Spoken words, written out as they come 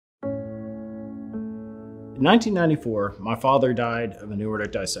In 1994, my father died of an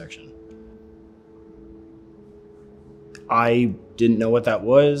aortic dissection. I didn't know what that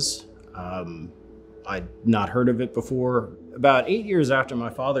was. I'd not heard of it before. About 8 years after my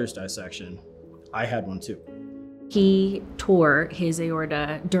father's dissection, I had one too. He tore his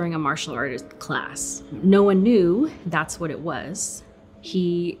aorta during a martial arts class. No one knew that's what it was.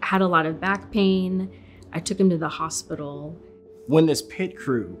 He had a lot of back pain. I took him to the hospital. When this pit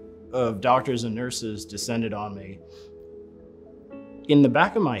crew of doctors and nurses descended on me, in the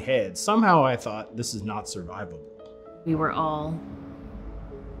back of my head, somehow I thought, this is not survivable. We were all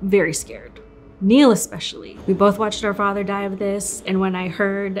very scared. Neil especially. We both watched our father die of this, and when I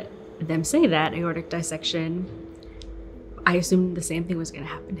heard them say that, aortic dissection, I assumed the same thing was going to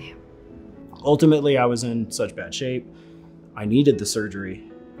happen to him. Ultimately, I was in such bad shape. I needed the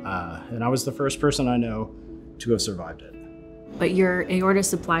surgery, and I was the first person I know to have survived it. But your aorta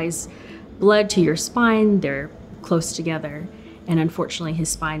supplies blood to your spine. They're close together, and unfortunately, his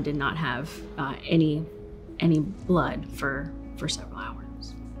spine did not have any blood for several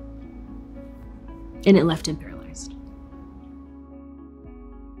hours. And it left him paralyzed.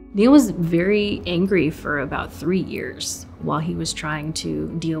 Neil was very angry for about 3 years while he was trying to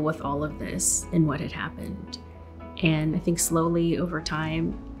deal with all of this and what had happened. And I think slowly over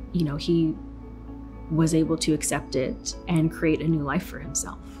time, he was able to accept it and create a new life for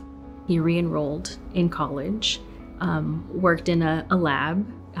himself. He re-enrolled in college, worked in a lab.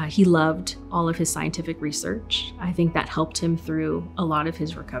 He loved all of his scientific research. I think that helped him through a lot of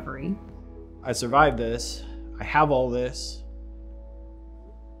his recovery. I survived this. I have all this.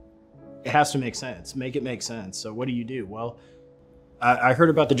 It has to make sense. Make it make sense. So what do you do? Well, I heard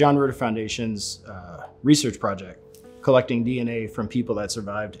about the John Ritter Foundation's research project, collecting DNA from people that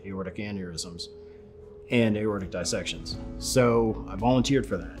survived aortic aneurysms and aortic dissections. So I volunteered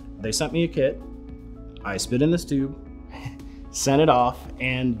for that. They sent me a kit. I spit in this tube, sent it off,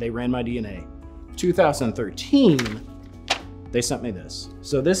 and they ran my DNA. 2013, they sent me this.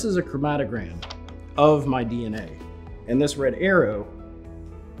 So this is a chromatogram of my DNA. And this red arrow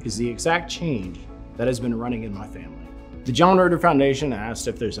is the exact change that has been running in my family. The John Ritter Foundation asked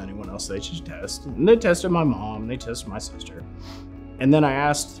if there's anyone else they should test. And they tested my mom, they tested my sister. And then I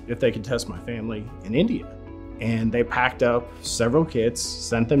asked if they could test my family in India. And they packed up several kits,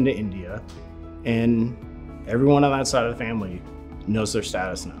 sent them to India, and everyone on that side of the family knows their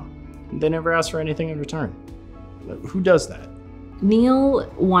status now. They never asked for anything in return. Who does that? Neil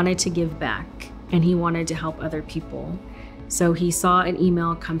wanted to give back, and he wanted to help other people. So he saw an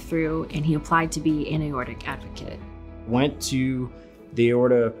email come through, and he applied to be an aortic advocate. Went to the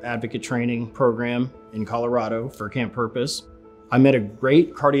Aorta Advocate training program in Colorado for Camp Purpose. I met a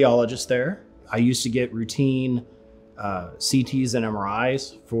great cardiologist there. I used to get routine CTs and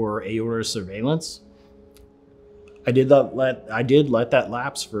MRIs for aorta surveillance. I did let that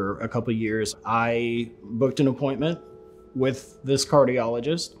lapse for a couple of years. I booked an appointment with this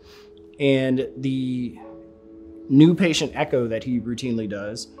cardiologist, and the new patient echo that he routinely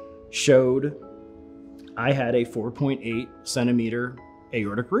does showed I had a 4.8 centimeter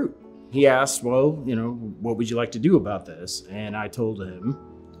aortic root. He asked, well, what would you like to do about this? And I told him,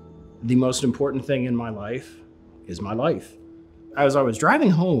 the most important thing in my life is my life. As I was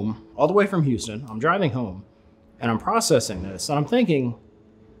driving home, all the way from Houston, I'm driving home, and I'm processing this, and I'm thinking,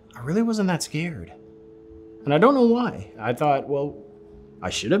 I really wasn't that scared. And I don't know why. I thought, well, I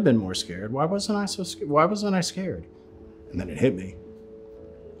should have been more scared. Why wasn't I so scared? Why wasn't I scared? And then it hit me.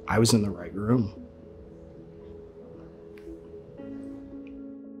 I was in the right room.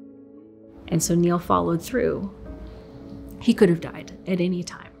 And so Neil followed through. He could have died at any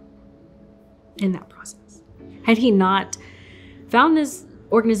time in that process. Had he not found this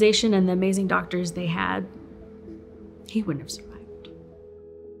organization and the amazing doctors they had, he wouldn't have survived.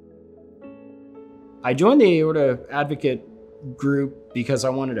 I joined the Aorta Advocate group because I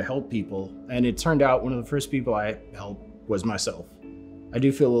wanted to help people, and it turned out one of the first people I helped was myself. I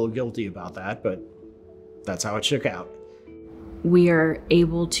do feel a little guilty about that, but that's how it shook out. We are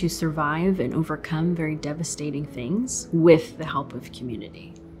able to survive and overcome very devastating things with the help of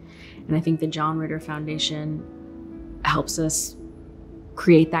community. And I think the John Ritter Foundation helps us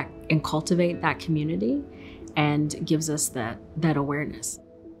create that and cultivate that community and gives us that awareness.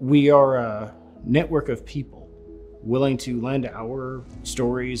 We are a network of people willing to lend our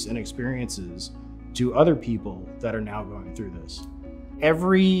stories and experiences to other people that are now going through this.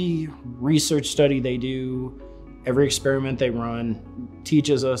 Every research study they do, every experiment they run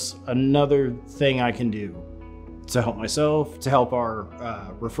teaches us another thing I can do to help myself, to help our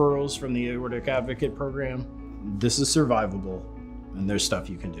referrals from the Aortic Advocate program. This is survivable, and there's stuff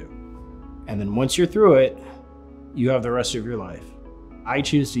you can do. And then once you're through it, you have the rest of your life. I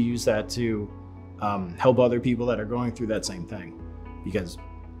choose to use that to help other people that are going through that same thing, because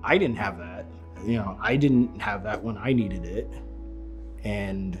I didn't have that. I didn't have that when I needed it,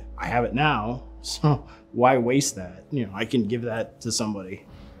 and I have it now. So why waste that? I can give that to somebody.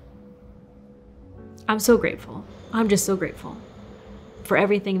 I'm so grateful. I'm just so grateful for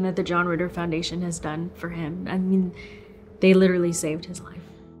everything that the John Ritter Foundation has done for him. I mean, they literally saved his life.